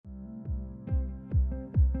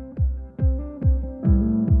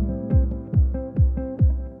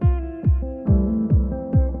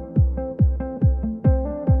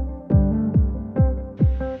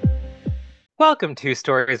Welcome to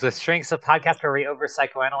Stories with Shrinks, a podcast where we over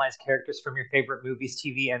psychoanalyze characters from your favorite movies,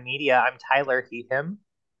 TV, and media. I'm Tyler, he, him,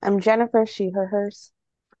 I'm Jennifer, she, her, hers.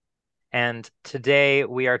 and today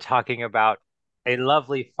we are talking about a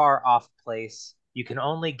lovely far off place. You can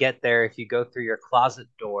only get there if you go through your closet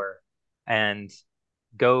door and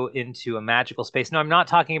go into a magical space. No, I'm not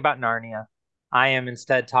talking about Narnia. I am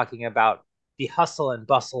instead talking about the hustle and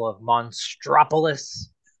bustle of Monstropolis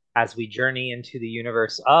as we journey into the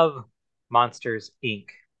universe of Monsters, Inc.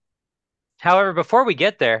 However, before we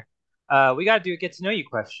get there, we got to do a get to know you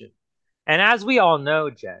question. And as we all know,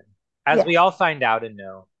 Jen, as we Yes. all find out and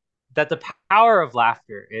know, that the power of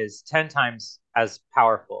laughter is 10 times as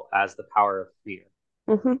powerful as the power of fear.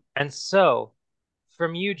 hmm And so,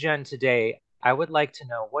 from you, Jen, today, I would like to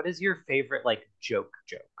know what is your favorite, like, joke?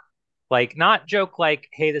 Like, not joke like,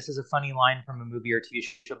 hey, this is a funny line from a movie or TV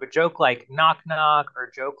show, but joke like knock knock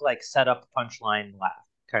or joke like set up punchline laugh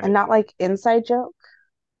kind And of not deal. like inside joke,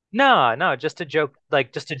 No, just a joke,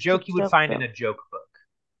 like just a just a joke you would joke find in joke. a joke book.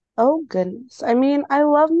 Oh goodness. I mean, I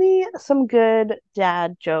love me some good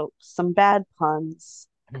dad jokes, some bad puns,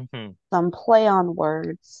 Mhm. some play on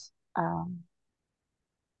words.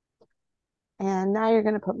 And now you're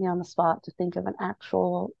gonna put me on the spot to think of an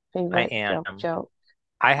actual I favorite am. joke.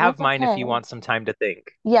 I And have that's mine if you okay. want some time to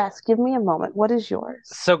think. Yes, give me a moment. What is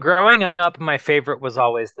yours? So growing up, my favorite was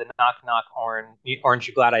always the knock knock orange. Aren't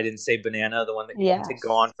you glad I didn't say banana? The one that could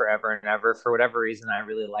go on Yes. forever and ever. For whatever reason, I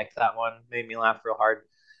really liked that one. Made me laugh real hard.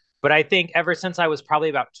 But I think ever since I was probably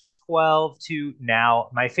about 12 to now,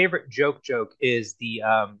 my favorite joke is the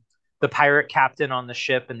pirate captain on the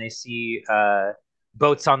ship and they see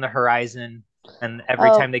boats on the horizon, and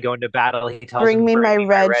every time Oh, they go into battle, he tells bring them, me "Bring my me my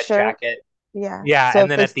red red shirt. jacket." Yeah. Yeah, So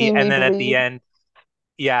if they see me and then at the bleed, end,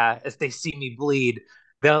 yeah, as they see me bleed,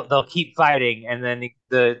 they'll keep fighting, and then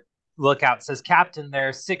the lookout says, "Captain, there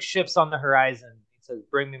are six ships on the horizon." He says,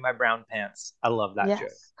 "Bring me my brown pants." I love that joke.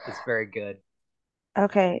 yes. It's very good.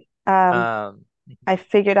 Okay. Um, I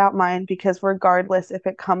figured out mine because regardless if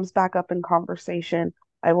it comes back up in conversation,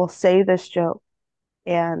 I will say this joke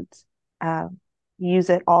and um, use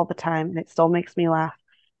it all the time, and it still makes me laugh.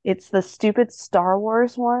 It's the stupid Star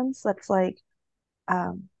Wars ones. That's like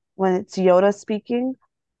when it's Yoda speaking,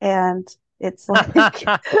 and it's like,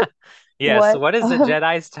 yes. what? What is a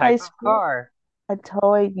Jedi's I type of screw car? a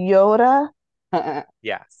toy Yoda.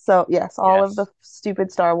 Yeah. So yes, all of the Yes.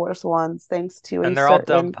 stupid Star Wars ones, thanks to a And they're all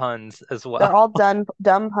dumb certain puns as they're well. all done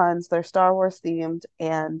dumb puns. They're Star Wars themed,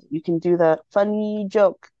 and you can do the funny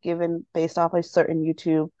joke given based off a certain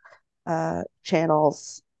YouTube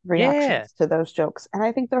channels Yeah. reactions to those jokes, and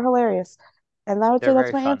I think they're hilarious. And I would say They're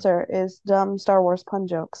that's very my fun. answer is dumb Star Wars pun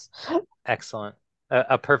jokes. Excellent.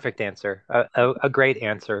 A perfect answer. A great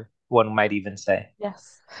answer, one might even say.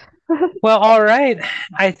 Yes. Well, all right.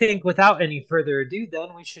 I think without any further ado,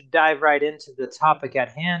 then we should dive right into the topic at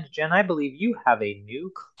hand. Jen, I believe you have a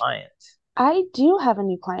new client. I do have a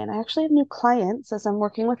new client. I actually have new clients as I'm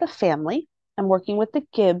working with a family. I'm working with the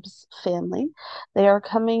Gibbs family. They are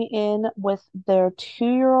coming in with their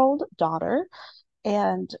 2-year-old daughter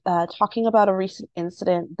and talking about a recent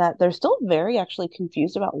incident that they're still very actually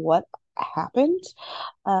confused about what happened.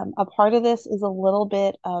 A part of this is a little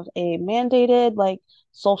bit of a mandated, like,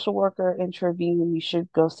 social worker intervene, you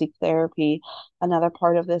should go seek therapy. Another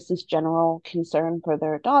part of this is general concern for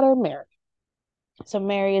their daughter, Mary. So,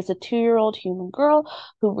 Mary is a 2-year-old human girl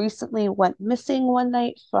who recently went missing one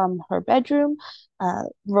night from her bedroom.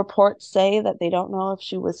 Reports say that they don't know if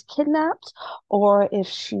she was kidnapped or if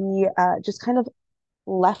she just kind of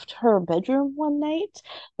left her bedroom one night.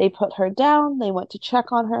 They put her down, they went to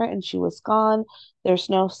check on her, and she was gone. There's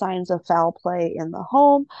no signs of foul play in the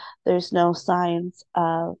home. There's no signs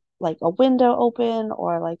of like a window open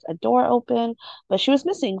or like a door open, but she was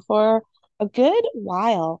missing for a good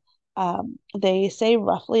while. They say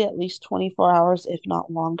roughly at least 24 hours, if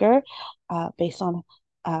not longer, based on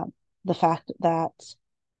uh, the fact that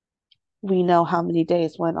we know how many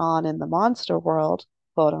days went on in the monster world,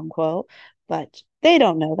 quote unquote, but they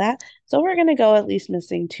don't know that. So we're going to go at least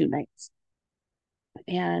missing 2 nights.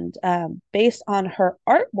 And based on her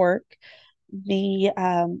artwork,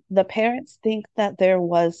 the parents think that there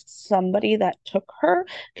was somebody that took her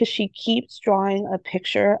because she keeps drawing a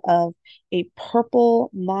picture of a purple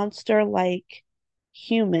monster like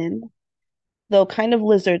human, though kind of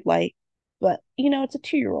lizard like. But it's a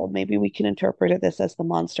 2-year old. Maybe we can interpret this as the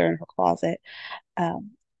monster in her closet,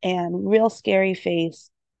 um, and real scary face.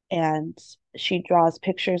 And she draws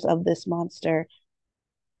pictures of this monster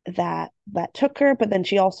that took her, but then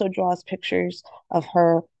she also draws pictures of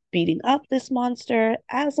her beating up this monster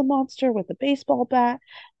as a monster with a baseball bat.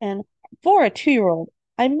 And for a 2-year old,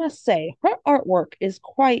 I must say, her artwork is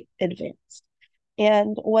quite advanced.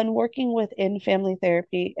 And when working within family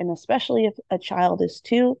therapy, and especially if a child is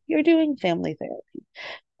two, you're doing family therapy.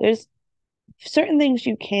 There's certain things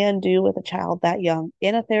you can do with a child that young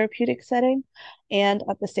in a therapeutic setting. And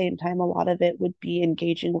at the same time, a lot of it would be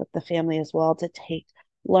engaging with the family as well to take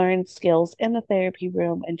learned skills in the therapy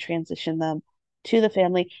room and transition them to the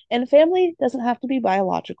family. And family doesn't have to be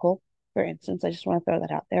biological. For instance, I just want to throw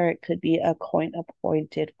that out there. It could be a coin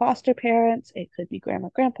appointed foster parents, it could be grandma,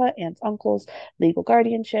 grandpa, aunts, uncles, legal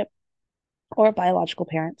guardianship, or biological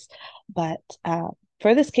parents. But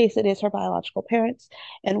for this case, it is her biological parents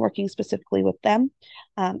and working specifically with them.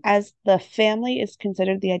 As the family is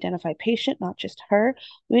considered the identified patient, not just her,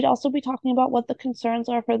 we'd also be talking about what the concerns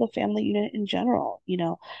are for the family unit in general. You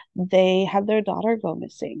know, they had their daughter go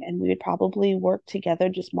missing, and we would probably work together,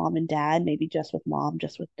 just mom and dad, maybe just with mom,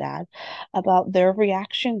 just with dad, about their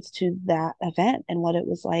reactions to that event and what it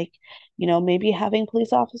was like. You know, maybe having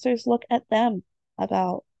police officers look at them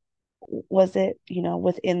about was it, you know,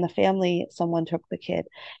 within the family someone took the kid,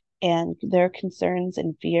 and their concerns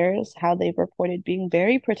and fears, how they've reported being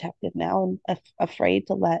very protective now and afraid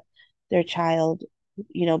to let their child,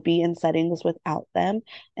 you know, be in settings without them.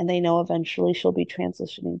 And they know eventually she'll be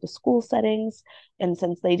transitioning to school settings. And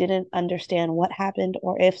since they didn't understand what happened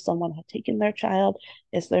or if someone had taken their child,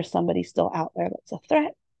 is there somebody still out there that's a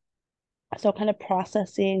threat? So, kind of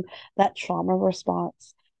processing that trauma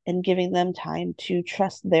response and giving them time to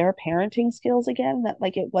trust their parenting skills again, that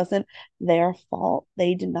like it wasn't their fault.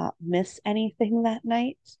 They did not miss anything that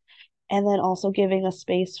night. And then also giving a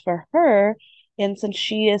space for her. And since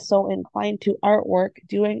she is so inclined to artwork,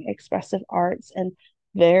 doing expressive arts and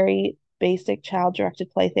very basic child directed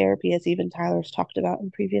play therapy, as even Tyler's talked about in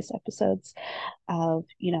previous episodes, of,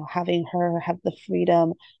 you know, having her have the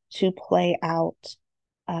freedom to play out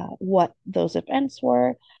what those events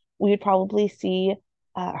were. We would probably see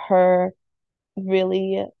her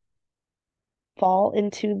really fall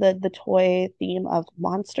into the toy theme of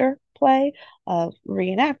monster play, of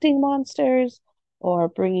reenacting monsters or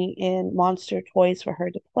bringing in monster toys for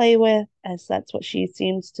her to play with, as that's what she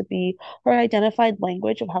seems to be her identified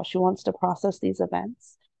language of how she wants to process these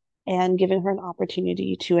events, and giving her an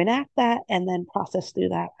opportunity to enact that and then process through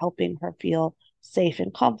that, helping her feel safe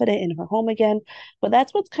and confident in her home again. But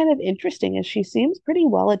that's what's kind of interesting is she seems pretty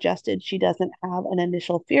well adjusted. She doesn't have an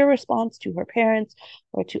initial fear response to her parents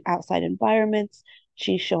or to outside environments.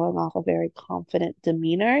 She's showing off a very confident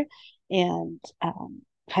demeanor and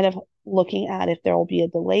kind of looking at if there will be a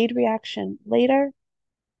delayed reaction later.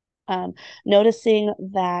 Um, Noticing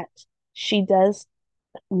that she does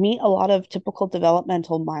meet a lot of typical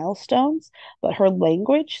developmental milestones, but her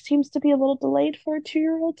language seems to be a little delayed for a 2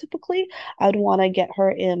 year old typically. I'd want to get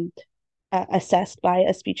her in assessed by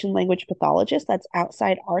a speech and language pathologist. That's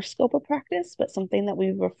outside our scope of practice, but something that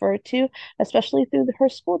we refer to, especially through her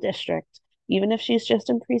school district, even if she's just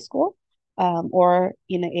in preschool or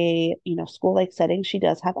in a school like setting, she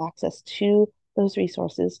does have access to those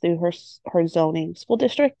resources through her zoning school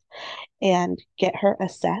district, and get her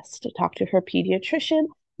assessed, to talk to her pediatrician,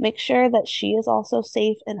 make sure that she is also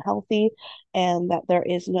safe and healthy and that there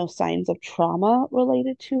is no signs of trauma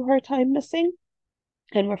related to her time missing,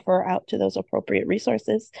 and refer out to those appropriate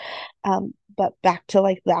resources. But back to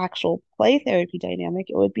like the actual play therapy dynamic,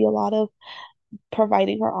 it would be a lot of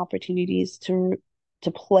providing her opportunities to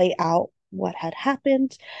play out what had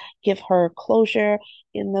happened, give her closure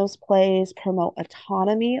in those plays, promote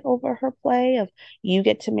autonomy over her play of you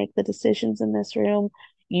get to make the decisions in this room.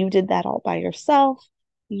 You did that all by yourself.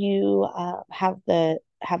 You have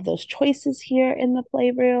those choices here in the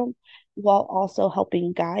playroom, while also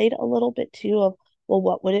helping guide a little bit too of, well,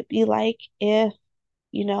 what would it be like if,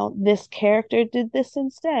 you know, this character did this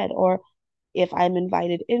instead? Or if I'm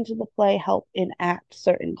invited into the play, help enact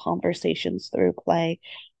certain conversations through play.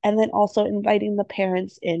 And then also inviting the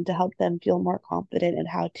parents in to help them feel more confident in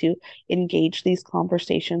how to engage these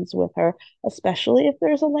conversations with her, especially if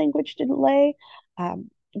there's a language delay, um,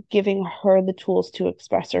 giving her the tools to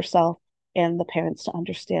express herself and the parents to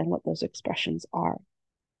understand what those expressions are.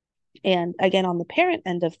 And again, on the parent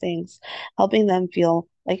end of things, helping them feel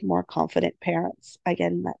like more confident parents,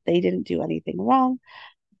 again, that they didn't do anything wrong,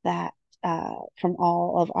 that from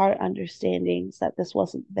all of our understandings, that this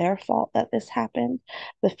wasn't their fault that this happened,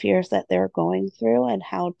 the fears that they're going through, and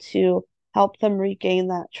how to help them regain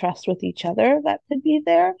that trust with each other that could be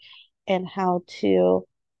there, and how to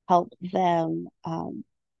help them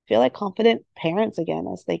feel like confident parents again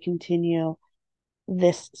as they continue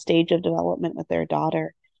this stage of development with their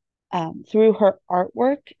daughter. Through her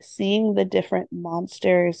artwork, seeing the different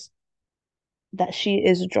monsters that she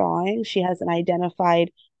is drawing. She has an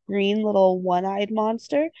identified green little one-eyed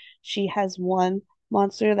monster. She has one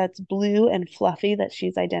monster that's blue and fluffy that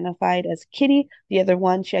she's identified as Kitty. The other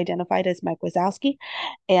one she identified as Mike Wazowski,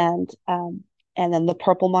 and and then the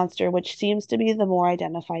purple monster, which seems to be the more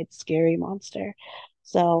identified scary monster.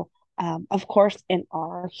 So, of course, in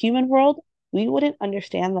our human world, we wouldn't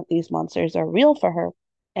understand that these monsters are real for her.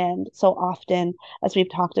 And so often, as we've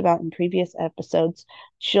talked about in previous episodes,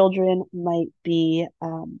 children might be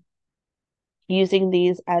using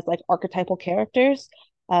these as like archetypal characters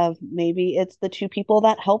of maybe it's the two people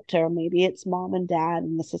that helped her, maybe it's mom and dad,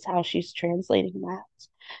 and this is how she's translating that.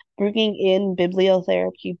 Bringing in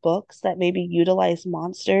bibliotherapy books that maybe utilize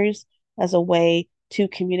monsters as a way to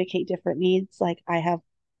communicate different needs. Like I have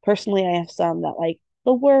some that like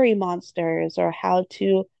the worry monsters or how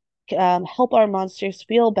to help our monsters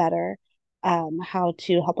feel better, how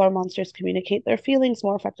to help our monsters communicate their feelings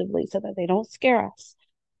more effectively so that they don't scare us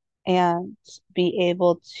and be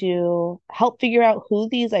able to help figure out who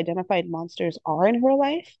these identified monsters are in her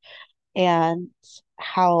life and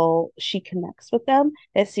how she connects with them.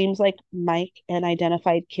 It seems like Mike and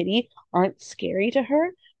Identified Kitty aren't scary to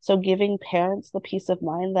her. So, giving parents the peace of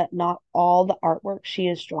mind that not all the artwork she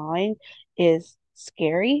is drawing is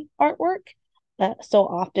scary artwork. So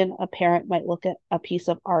often, a parent might look at a piece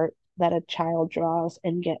of art that a child draws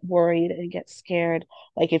and get worried and get scared.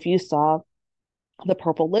 Like if you saw the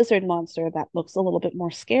purple lizard monster, that looks a little bit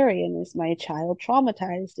more scary. And is my child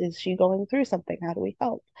traumatized? Is she going through something? How do we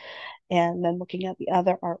help? And then looking at the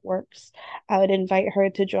other artworks, I would invite her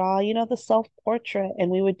to draw, the self portrait,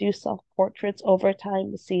 and we would do self portraits over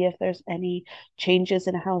time to see if there's any changes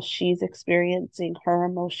in how she's experiencing her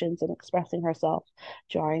emotions and expressing herself.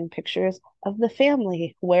 Drawing pictures of the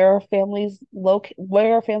family, where are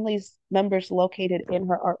families members located in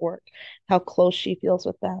her artwork, how close she feels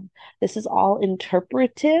with them. This is all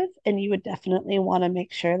interpretive, and you would definitely want to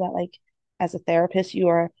make sure that, like, as a therapist, you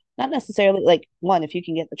are not necessarily like one, if you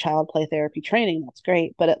can get the child play therapy training, that's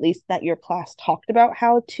great, but at least that your class talked about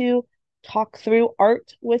how to talk through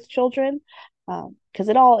art with children. Because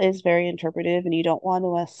it all is very interpretive, and you don't want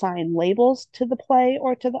to assign labels to the play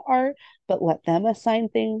or to the art, but let them assign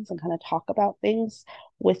things and kind of talk about things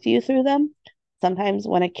with you through them. Sometimes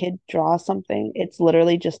when a kid draws something, it's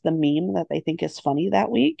literally just the meme that they think is funny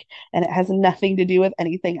that week, and it has nothing to do with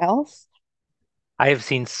anything else, I have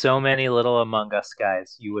seen so many little Among Us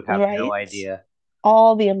guys, you would have no right? idea.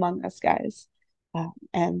 All the Among Us guys.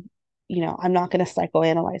 And, I'm not going to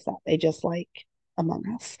psychoanalyze that. They just like Among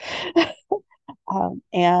Us.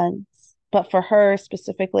 And, but for her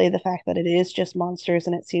specifically, the fact that it is just monsters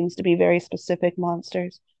and it seems to be very specific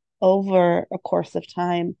monsters over a course of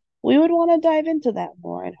time, we would want to dive into that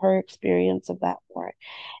more and her experience of that more.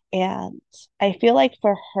 And I feel like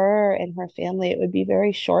for her and her family, it would be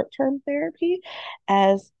very short-term therapy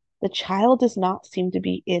as the child does not seem to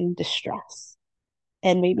be in distress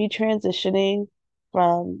and maybe transitioning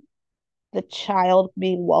from the child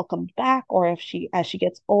being welcomed back, or if she, as she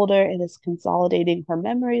gets older and is consolidating her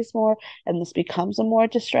memories more, and this becomes a more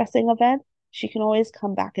distressing event, she can always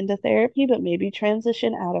come back into therapy, but maybe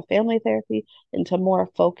transition out of family therapy into more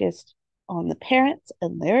focused on the parents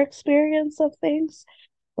and their experience of things.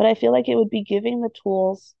 But I feel like it would be giving the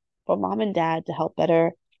tools for mom and dad to help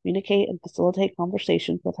better communicate and facilitate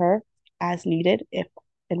conversations with her as needed if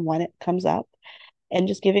and when it comes up, and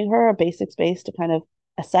just giving her a basic space to kind of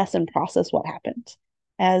assess and process what happened,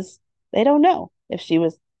 as they don't know if she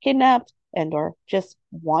was kidnapped and or just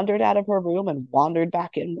wandered out of her room and wandered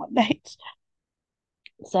back in one night.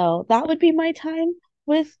 So that would be my time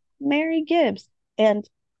with Mary Gibbs. And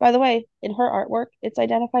by the way, in her artwork, it's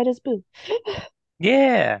identified as Boo.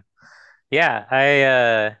 Yeah. Yeah,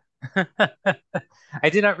 I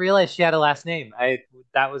did not realize she had a last name. I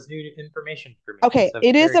That was new information for me. Okay, So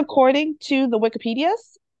it is very cool. according to the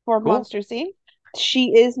Wikipedia's for Cool. Monsters Inc.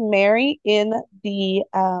 She is Mary in the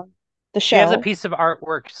She has a show. piece of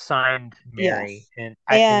artwork signed Mary Yes. in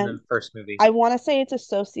And the first movie. I want to say it's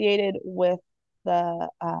associated with the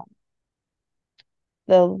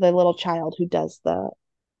the little child who does the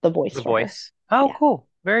voice The for her. voice. Oh, Yeah. cool.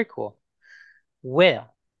 Very cool.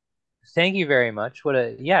 Well, thank you very much.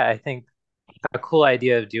 Yeah, I think a cool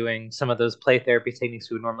idea of doing some of those play therapy techniques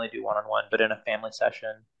we would normally do one-on-one, but in a family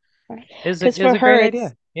session Right. is Because for a her great it's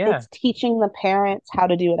idea. Yeah. it's teaching the parents how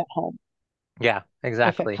to do it at home Yeah, if it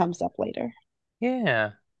exactly. comes up later.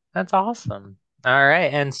 Yeah. That's awesome. All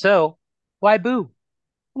right. And so, why boo?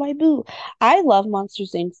 My boo. I love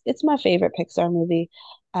Monsters Inc. It's my favorite Pixar movie.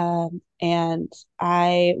 And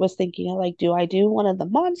I was thinking like, do I do one of the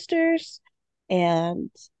monsters? And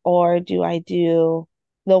or do I do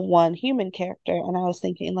the one human character. And I was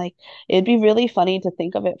thinking, like, it'd be really funny to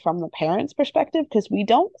think of it from the parents' perspective because we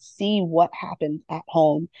don't see what happens at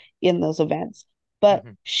home in those events. But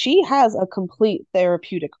Hmm. she has a complete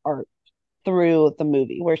therapeutic arc through the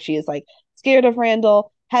movie where she is like scared of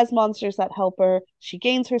Randall, has monsters that help her, she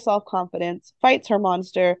gains her self-confidence, fights her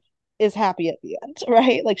monster, is happy at the end,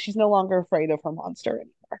 right? Like she's no longer afraid of her monster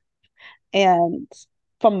anymore. And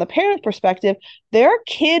from the parent perspective, their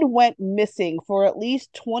kid went missing for at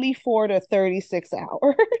least 24 to 36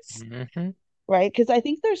 hours, Hmm. right? Because I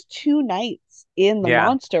think there's 2 nights in the Yeah.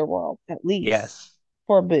 monster world at least Yes.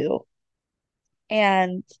 for Boo.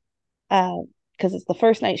 And because it's the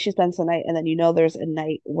first night she spends the night, and then there's a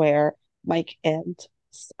night where Mike and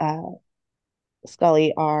uh,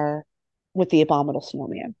 Scully are with the abominable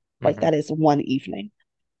snowman. Like Hmm. that is one evening.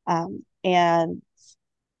 And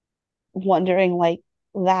wondering like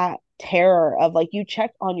that terror of like you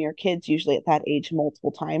check on your kids usually at that age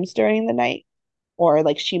multiple times during the night, or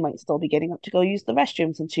like she might still be getting up to go use the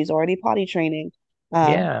restroom since she's already potty training.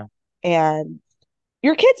 Um, Yeah. and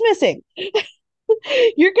your kid's missing.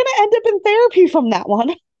 You're gonna end up in therapy from that one.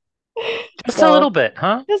 Just a little So bit,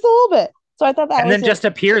 huh? just a little bit. So I thought that And was then a just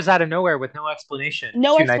appears out of nowhere with no explanation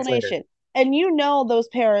no 2 nights later. explanation. And those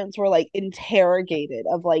parents were like interrogated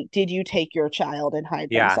of like, did you take your child and hide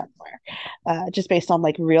them Yeah. somewhere? Just based on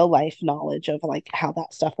like real life knowledge of like how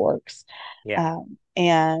that stuff works. Yeah.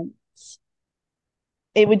 And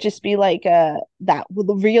it would just be like that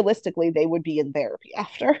realistically they would be in therapy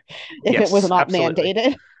after if it was Yes, not absolutely.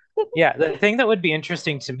 mandated. Yeah, the thing that would be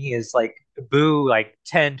interesting to me is like Boo like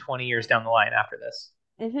 10, 20 years down the line after this,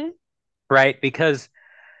 Hmm. right? Because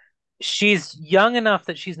she's young enough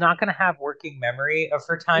that she's not going to have working memory of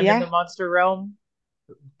her time in the Yeah, monster realm,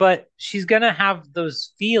 but she's going to have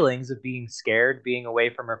those feelings of being scared, being away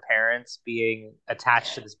from her parents, being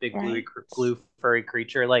attached to this big right. blue furry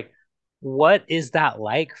creature. Like, what is that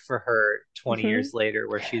like for her 20 Hmm. years later,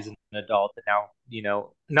 where she's an adult and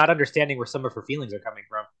now, not understanding where some of her feelings are coming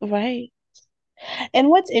from? Right. And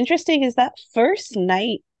what's interesting is that first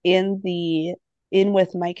night in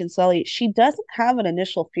with Mike and Sully, she doesn't have an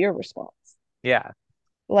initial fear response. Yeah,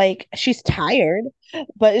 Like she's tired,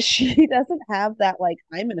 but she doesn't have that like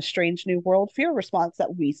I'm in a strange new world fear response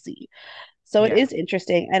that we see. So it yeah. is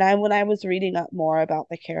interesting. And I when I was reading up more about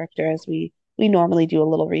the character as we normally do a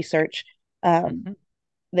little research, um, Hmm.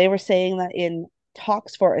 they were saying that in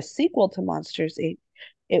talks for a sequel to Monsters Inc.,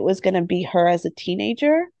 it was going to be her as a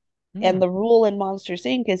teenager. And Hmm. the rule in Monsters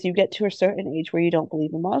Inc. is you get to a certain age where you don't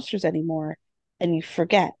believe in monsters anymore and you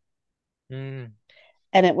forget. Mm.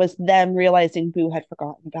 And it was them realizing Boo had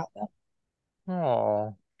forgotten about them.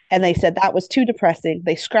 Oh, And they said that was too depressing.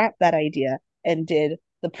 They scrapped that idea and did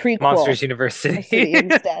the prequel Monsters University. City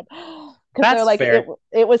instead. Because they're That's like, fair.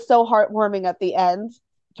 it was so heartwarming at the end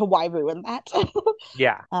to why ruin that?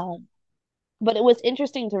 Yeah. um, but it was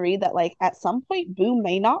interesting to read that like at some point Boo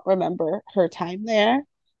may not remember her time there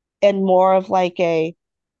and more of like a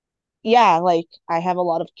yeah, like I have a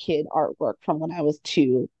lot of kid artwork from when I was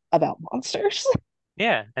 2 about monsters.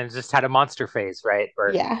 Yeah. And just had a monster phase, right?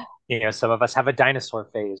 Or, Yeah. some of us have a dinosaur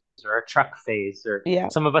phase or a truck phase, or Yeah.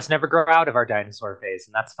 some of us never grow out of our dinosaur phase,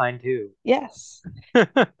 and that's fine too. Yes.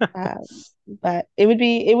 But it would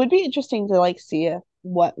be interesting to like see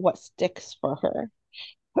what sticks for her.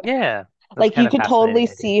 Yeah. That's Like kind you of could fascinating totally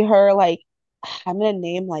idea. see her like I'm gonna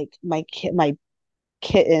name like my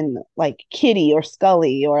kitten like Kitty or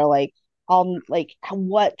Scully or like like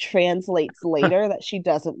what translates later that she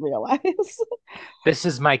doesn't realize. This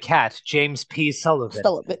is my cat, James P. Sullivan.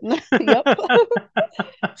 Sullivan. Yep.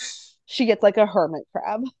 She gets like a hermit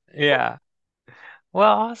crab. Yeah. Well,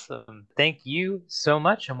 awesome. Thank you so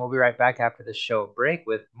much. And we'll be right back after the show break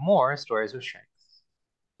with more stories with Shanks.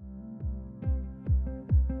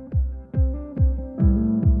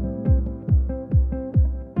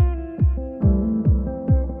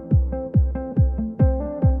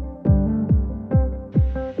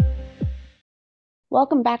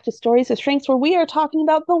 Welcome back to Stories of Shrinks, where we are talking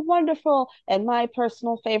about the wonderful and my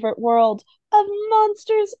personal favorite world of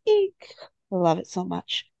Monsters Inc. I love it so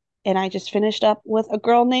much. And I just finished up with a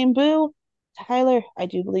girl named Boo. Tyler, I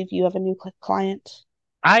do believe you have a new client.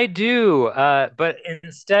 I do, but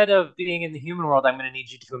instead of being in the human world, I'm going to need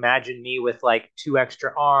you to imagine me with like 2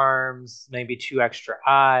 extra arms, maybe 2 extra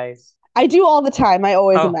eyes. I do all the time. I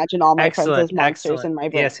always Oh, imagine all my friends excellent, as monsters excellent. in my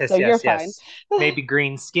brain. Yes, So yes, you're yes, fine. yes. Maybe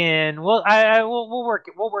green skin. Well,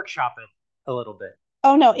 we'll workshop it a little bit.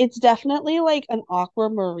 Oh no, it's definitely like an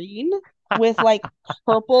aquamarine with like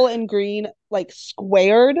purple and green like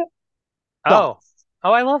squared Oh, dots.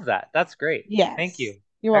 oh, I love that. That's great. Thank Yes. you.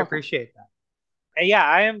 You're I welcome. appreciate that. Yeah,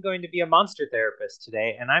 I am going to be a monster therapist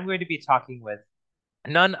today, and I'm going to be talking with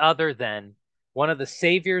none other than one of the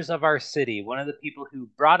saviors of our city, one of the people who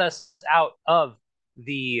brought us out of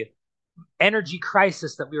the energy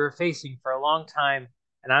crisis that we were facing for a long time.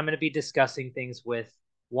 And I'm going to be discussing things with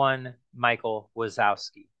one Michael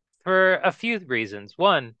Wazowski for a few reasons.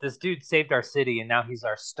 One, this dude saved our city, and now he's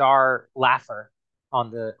our star laugher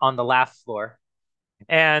on the laugh floor.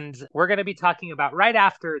 And we're going to be talking about right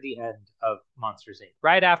after the end of Monsters Inc.,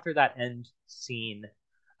 right after that end scene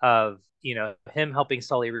of, him helping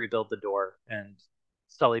Sully rebuild the door and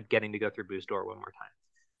Sully getting to go through Boo's door one more time.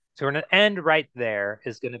 So we're going to end right there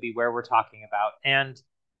is going to be where we're talking about. And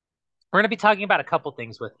we're going to be talking about a couple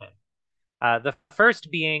things with him. The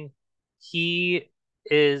first being he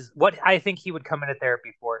is what I think he would come into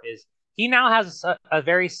therapy for is he now has a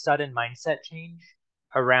very sudden mindset change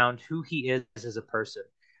around who he is as a person.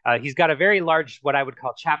 He's got a very large, what I would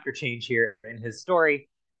call chapter change here in his story,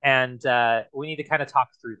 and we need to kind of talk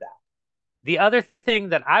through that. The other thing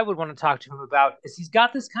that I would want to talk to him about is he's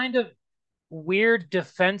got this kind of weird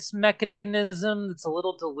defense mechanism that's a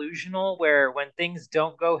little delusional where when things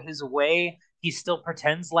don't go his way he still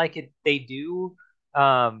pretends like they do,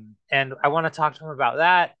 and I want to talk to him about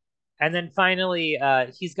that. And then finally,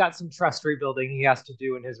 he's got some trust rebuilding he has to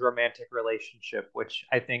do in his romantic relationship, which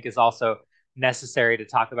I think is also necessary to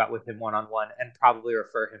talk about with him one-on-one and probably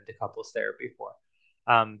refer him to couples therapy for.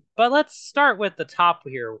 But let's start with the top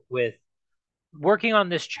here with working on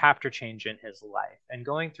this chapter change in his life and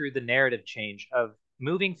going through the narrative change of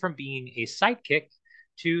moving from being a sidekick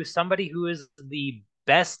to somebody who is the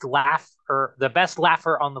best laugher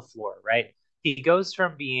on the floor, right? He goes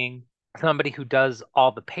from being somebody who does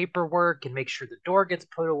all the paperwork and makes sure the door gets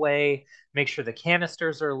put away, make sure the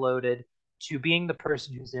canisters are loaded, to being the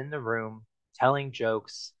person who's in the room telling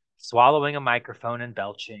jokes, swallowing a microphone and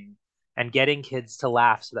belching, and getting kids to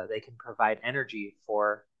laugh so that they can provide energy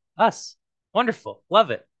for us. Wonderful.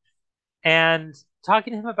 Love it. And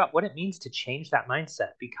talking to him about what it means to change that mindset,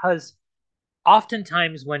 because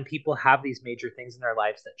oftentimes when people have these major things in their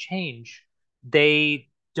lives that change, they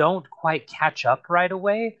don't quite catch up right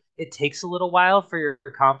away. It takes a little while for your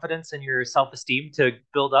confidence and your self esteem to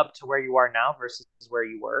build up to where you are now versus where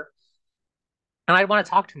you were. And I want to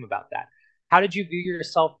talk to him about that. How did you view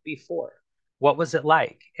yourself before? What was it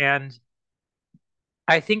like? And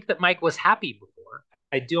I think that Mike was happy before.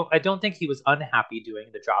 I don't think he was unhappy doing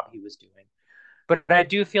the job he was doing. But I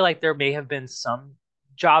do feel like there may have been some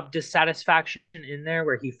job dissatisfaction in there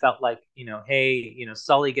where he felt like, hey,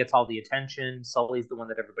 Sully gets all the attention. Sully's the one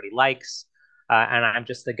that everybody likes. And I'm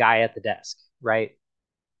just the guy at the desk, right?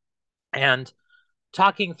 And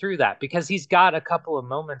talking through that because he's got a couple of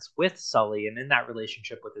moments with Sully and in that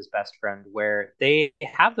relationship with his best friend where they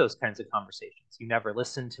have those kinds of conversations. You never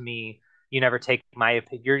listen to me. You never take my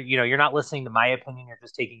opinion. You're not listening to my opinion. You're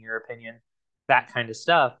just taking your opinion, that kind of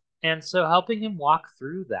stuff. And so helping him walk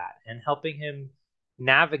through that and helping him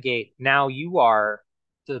navigate. Now you are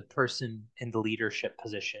the person in the leadership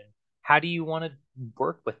position. How do you want to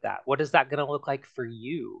work with that? What is that going to look like for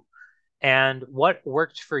you? And what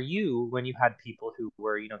worked for you when you had people who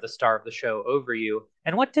were, the star of the show over you,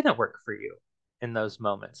 and what didn't work for you in those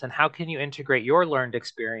moments? And how can you integrate your learned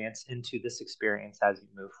experience into this experience as you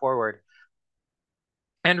move forward?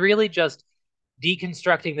 And really just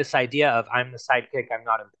deconstructing this idea of I'm the sidekick, I'm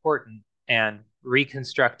not important, and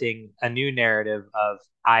reconstructing a new narrative of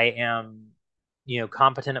I am,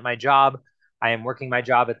 competent at my job. I am working my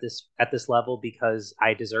job at this level because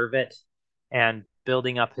I deserve it, and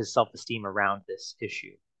building up his self-esteem around this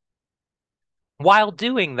issue. While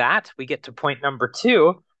doing that, we get to point number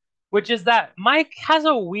two, which is that Mike has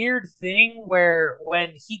a weird thing where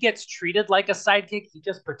when he gets treated like a sidekick, he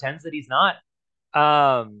just pretends that he's not.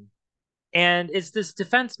 Um, and it's this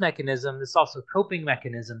defense mechanism, this also coping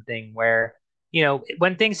mechanism thing where,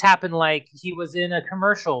 when things happen, like he was in a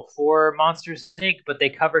commercial for Monsters Inc., but they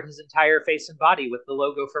covered his entire face and body with the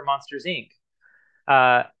logo for Monsters Inc.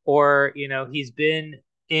 Or he's been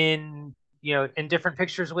in in different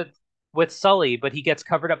pictures with Sully, but he gets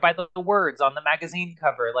covered up by the words on the magazine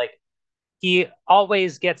cover. Like he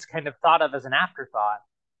always gets kind of thought of as an afterthought.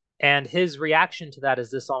 And his reaction to that is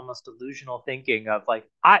this almost delusional thinking of like,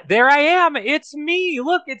 there I am, it's me,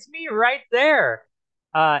 look, it's me right there.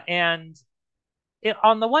 And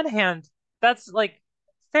on the one hand, that's like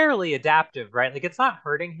fairly adaptive, right? Like it's not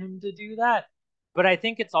hurting him to do that, but I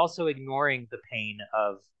think it's also ignoring the pain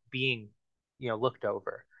of being, looked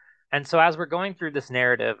over. And so as we're going through this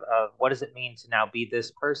narrative of what does it mean to now be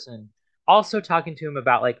this person, also talking to him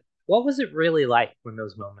about like what was it really like when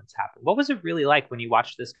those moments happened? What was it really like when you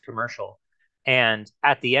watched this commercial and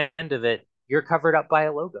at the end of it you're covered up by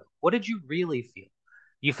a logo. What did you really feel?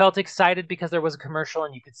 You felt excited because there was a commercial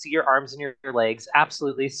and you could see your arms and your legs.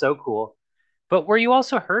 Absolutely, so cool. But were you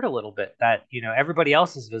also hurt a little bit that, everybody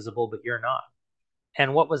else is visible, but you're not?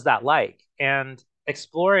 And what was that like? And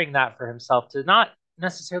exploring that for himself to not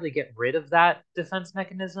necessarily get rid of that defense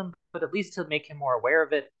mechanism, but at least to make him more aware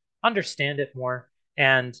of it, understand it more,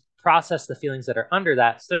 and process the feelings that are under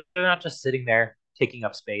that, so they're not just sitting there taking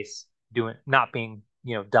up space, doing not being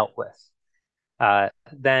dealt with.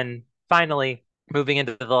 Then finally, moving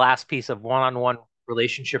into the last piece of one-on-one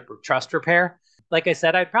relationship or trust repair. Like I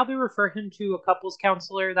said, I'd probably refer him to a couples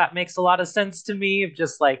counselor. That makes a lot of sense to me. Of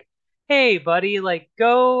just like, hey, buddy, like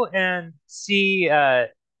go and see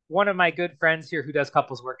one of my good friends here who does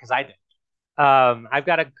couples work because I do. I've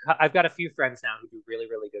got a few friends now who do really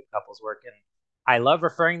really good couples work, and I love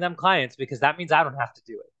referring them clients because that means I don't have to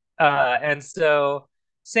do it. And so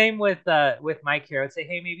same with Mike here. I'd say,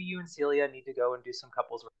 hey, maybe you and Celia need to go and do some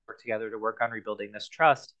couples work together to work on rebuilding this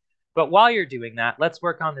trust. But while you're doing that, let's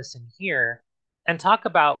work on this in here and talk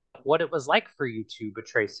about what it was like for you to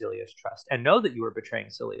betray Celia's trust and know that you were betraying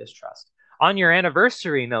Celia's trust on your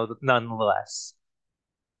anniversary, no, nonetheless.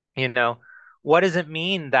 You know, what does it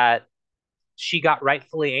mean that she got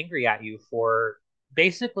rightfully angry at you for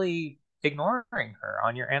basically ignoring her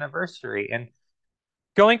on your anniversary and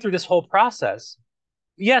going through this whole process?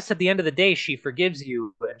 Yes, at the end of the day, she forgives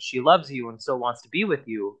you and she loves you and still wants to be with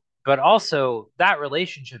you. But also, that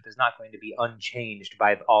relationship is not going to be unchanged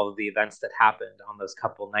by all of the events that happened on those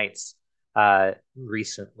couple nights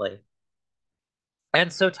recently.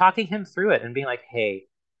 And so, talking him through it and being like, hey,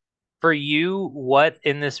 for you, what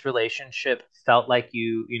in this relationship felt like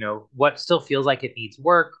what still feels like it needs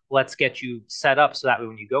work? Let's get you set up so that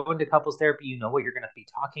when you go into couples therapy, you know what you're going to be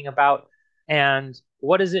talking about. And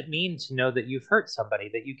what does it mean to know that you've hurt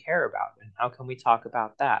somebody that you care about? And how can we talk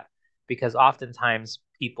about that? Because oftentimes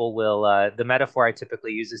people will, the metaphor I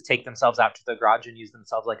typically use is take themselves out to the garage and use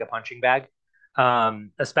themselves like a punching bag,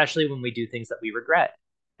 especially when we do things that we regret.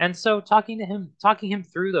 And so talking him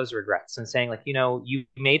through those regrets and saying like, you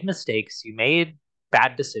made mistakes, you made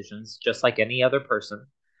bad decisions, just like any other person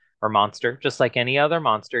or monster, just like any other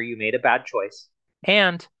monster, you made a bad choice.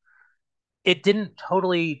 And it didn't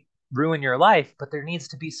totally ruin your life, but there needs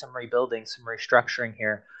to be some rebuilding, some restructuring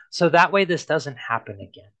here. So that way this doesn't happen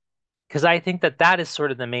again. Because I think that that is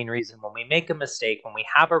sort of the main reason when we make a mistake, when we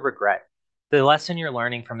have a regret, the lesson you're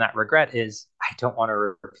learning from that regret is, I don't want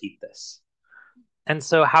to repeat this. And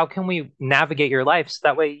so, how can we navigate your life so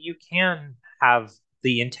that way you can have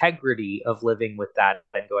the integrity of living with that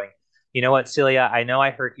and going, you know what, Celia, I know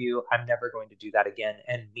I hurt you. I'm never going to do that again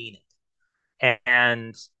and mean it.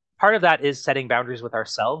 And part of that is setting boundaries with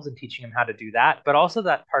ourselves and teaching him how to do that. But also,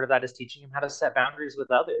 that part of that is teaching him how to set boundaries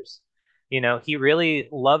with others. He really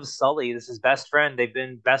loves Sully. This is his best friend. They've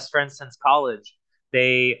been best friends since college.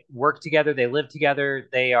 They work together, they live together,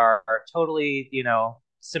 they are totally,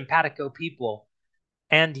 simpatico people,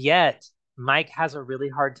 and yet, Mike has a really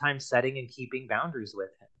hard time setting and keeping boundaries with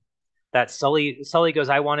him. That Sully goes,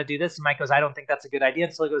 I want to do this. And Mike goes, I don't think that's a good idea.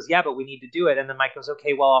 And Sully goes, yeah, but we need to do it. And then Mike goes,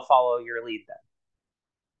 okay, well, I'll follow your lead then.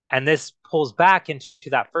 And this pulls back into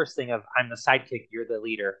that first thing of, I'm the sidekick, you're the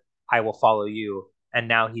leader, I will follow you. And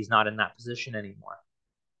now he's not in that position anymore.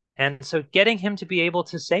 And so getting him to be able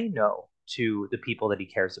to say no to the people that he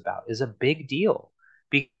cares about is a big deal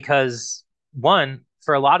because, one,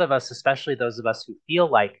 for a lot of us, especially those of us who feel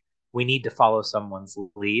like we need to follow someone's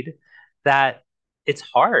lead, that it's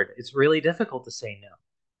hard. It's really difficult to say no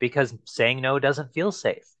because saying no doesn't feel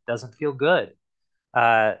safe, doesn't feel good.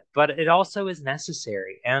 But it also is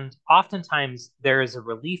necessary. And oftentimes there is a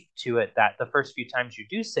relief to it that the first few times you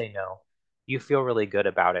do say no, you feel really good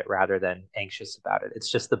about it rather than anxious about it.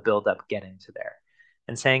 It's just the buildup getting to there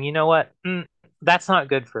and saying, you know what, that's not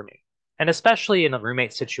good for me. And especially in a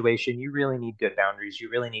roommate situation, you really need good boundaries. You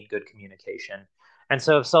really need good communication. And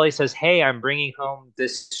so if Sully says, hey, I'm bringing home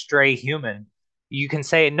this stray human, you can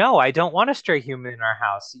say, no, I don't want a stray human in our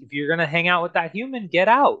house. If you're going to hang out with that human, get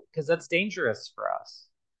out because that's dangerous for us,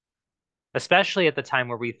 especially at the time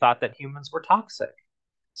where we thought that humans were toxic.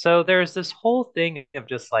 So there's this whole thing of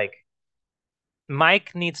just like,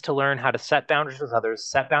 Mike needs to learn how to set boundaries with others,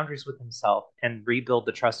 set boundaries with himself, and rebuild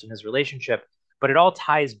the trust in his relationship. But it all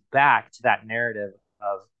ties back to that narrative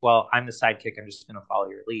of, well, I'm the sidekick, I'm just going to follow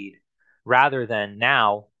your lead, rather than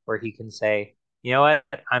now where he can say, you know what,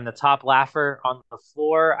 I'm the top laugher on the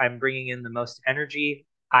floor, I'm bringing in the most energy.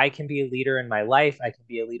 I can be a leader in my life, I can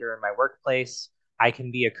be a leader in my workplace, I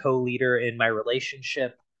can be a co leader in my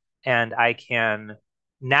relationship, and I can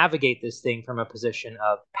navigate this thing from a position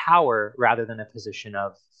of power rather than a position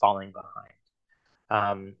of falling behind.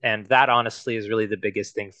 And that honestly is really the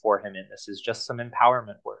biggest thing for him in this is just some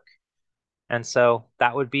empowerment work. And so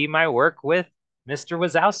that would be my work with Mr.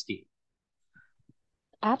 Wazowski.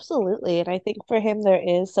 Absolutely. And I think for him, there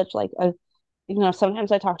is such like a,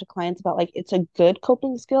 sometimes I talk to clients about like it's a good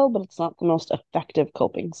coping skill, but it's not the most effective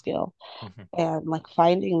coping skill. Mhm. And like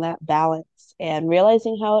finding that balance and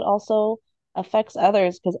realizing how it also affects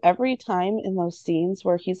others. Because every time in those scenes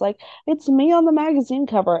where he's like, it's me on the magazine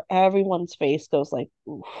cover, everyone's face goes like,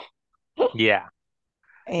 oof. Yeah.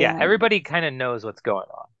 Yeah. And Everybody kind of knows what's going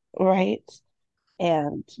on. right.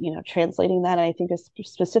 And, translating that, I think is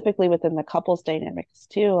specifically within the couples dynamics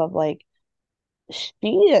too, of like,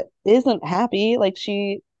 she isn't happy. Like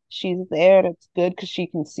she's there and it's good because she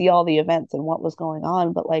can see all the events and what was going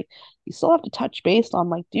on. But like you still have to touch base on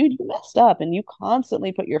like, dude, you messed up and you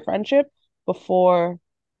constantly put your friendship before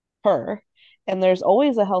her. And there's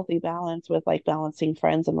always a healthy balance with like balancing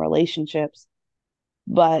friends and relationships.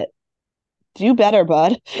 But do better,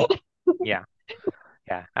 bud. Yeah.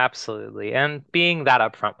 Yeah, absolutely. And being that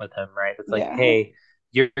upfront with him, right? It's like, Yeah, hey,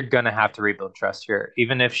 you're gonna have to rebuild trust here.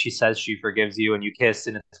 Even if she says she forgives you and you kiss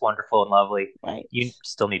and it's wonderful and lovely, right. you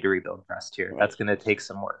still need to rebuild trust here. That's Right. gonna take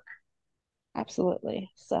some work.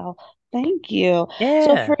 Absolutely. So thank you.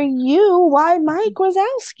 So for Yeah. you, why Mike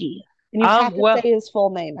Wazowski? And you have to say Well, his full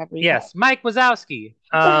name every time. yes, Mike Wazowski.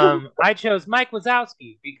 I chose Mike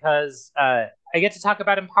Wazowski because I get to talk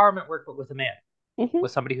about empowerment work, but with a man, Hmm.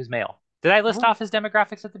 with somebody who's male. Did I list Oh, off his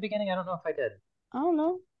demographics at the beginning? I don't know if I did. I don't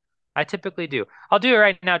know. I typically do. I'll do it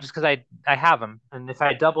right now just because I have them, and if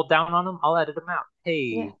I double down on them, I'll edit them out. Yeah.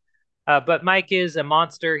 Hey, but Mike is a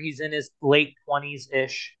monster. He's in his late 20s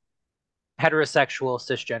ish, heterosexual,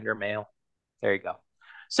 cisgender male. There you go.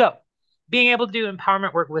 So, being able to do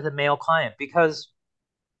empowerment work with a male client because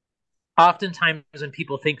oftentimes when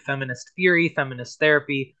people think feminist theory, feminist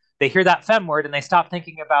therapy, they hear that fem word and they stop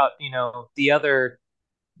thinking about, the other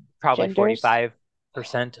probably Genders.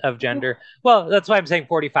 45% of gender. Well, that's why I'm saying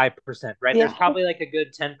 45%, right? There's Yeah. probably like a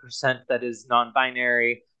good 10% that is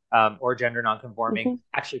non-binary or gender non-conforming. Hmm.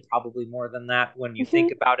 Actually, probably more than that when you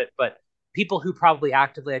think Hmm. about it. But people who probably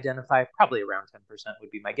actively identify, probably around 10%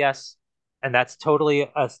 would be my guess. And that's totally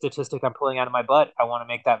a statistic I'm pulling out of my butt. I want to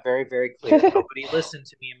make that very, very clear. Nobody listen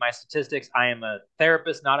to me in my statistics. I am a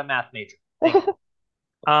therapist, not a math major. Thank you.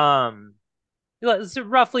 So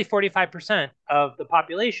roughly 45% of the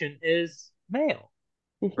population is male,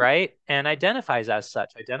 right? And identifies as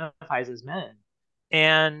such, identifies as men.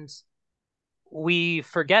 And we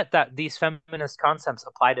forget that these feminist concepts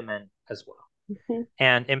apply to men as well. Hmm.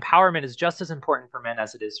 And empowerment is just as important for men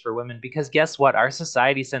as it is for women because guess what? Our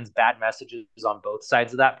society sends bad messages on both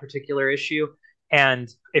sides of that particular issue.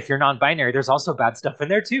 And if you're non binary, there's also bad stuff in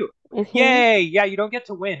there too. Hmm. Yay! Yeah, you don't get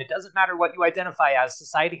to win. It doesn't matter what you identify as.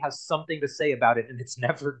 Society has something to say about it, and it's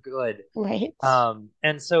never good. Right.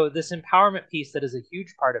 And so, this empowerment piece that is a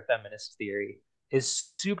huge part of feminist theory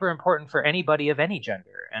is super important for anybody of any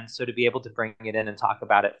gender. And so, to be able to bring it in and talk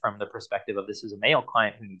about it from the perspective of this is a male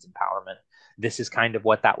client who needs empowerment, this is kind of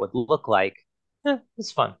what that would look like.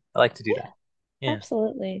 It's fun. I like to do Yeah, that. Yeah,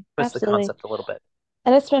 absolutely. twist the Absolutely. concept a little bit.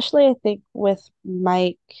 And especially I think with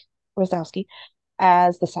Mike Wazowski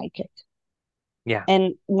as the sidekick. Yeah.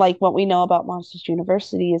 And like what we know about Monsters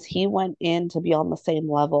University is he went in to be on the same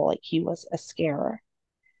level, like he was a scarer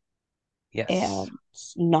Yes. and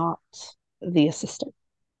not the assistant.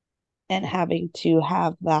 And having to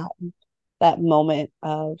have that moment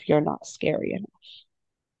of you're not scary enough.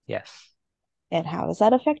 Yes. And how does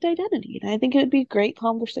that affect identity? And I think it would be great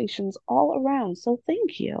conversations all around. So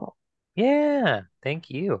thank you. Yeah. Thank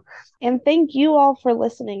you. And thank you all for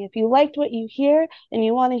listening. If you liked what you hear and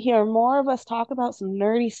you want to hear more of us talk about some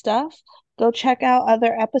nerdy stuff, go check out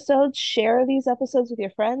other episodes. Share these episodes with your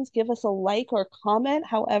friends. Give us a like or comment,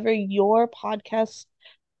 however, your podcast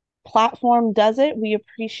platform does it. We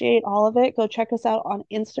appreciate all of it. Go check us out on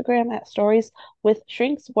Instagram at Stories with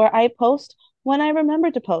Shrinks, where I post when I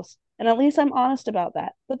remember to post. And at least I'm honest about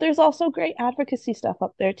that. But there's also great advocacy stuff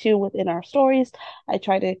up there too within our stories. I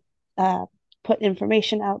try to uh, put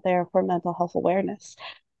information out there for mental health awareness.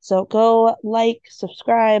 So go like,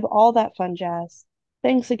 subscribe, all that fun jazz.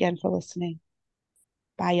 Thanks again for listening.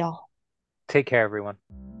 Bye, y'all. Take care, everyone.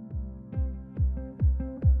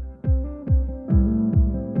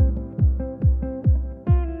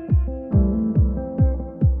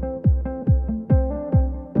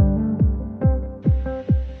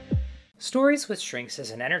 Stories with Shrinks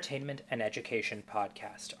is an entertainment and education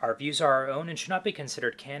podcast. Our views are our own and should not be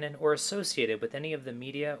considered canon or associated with any of the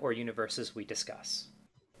media or universes we discuss.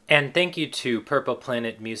 And thank you to Purple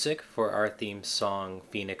Planet Music for our theme song,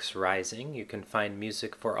 Phoenix Rising. You can find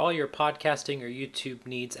music for all your podcasting or YouTube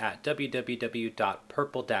needs at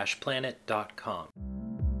www.purple-planet.com.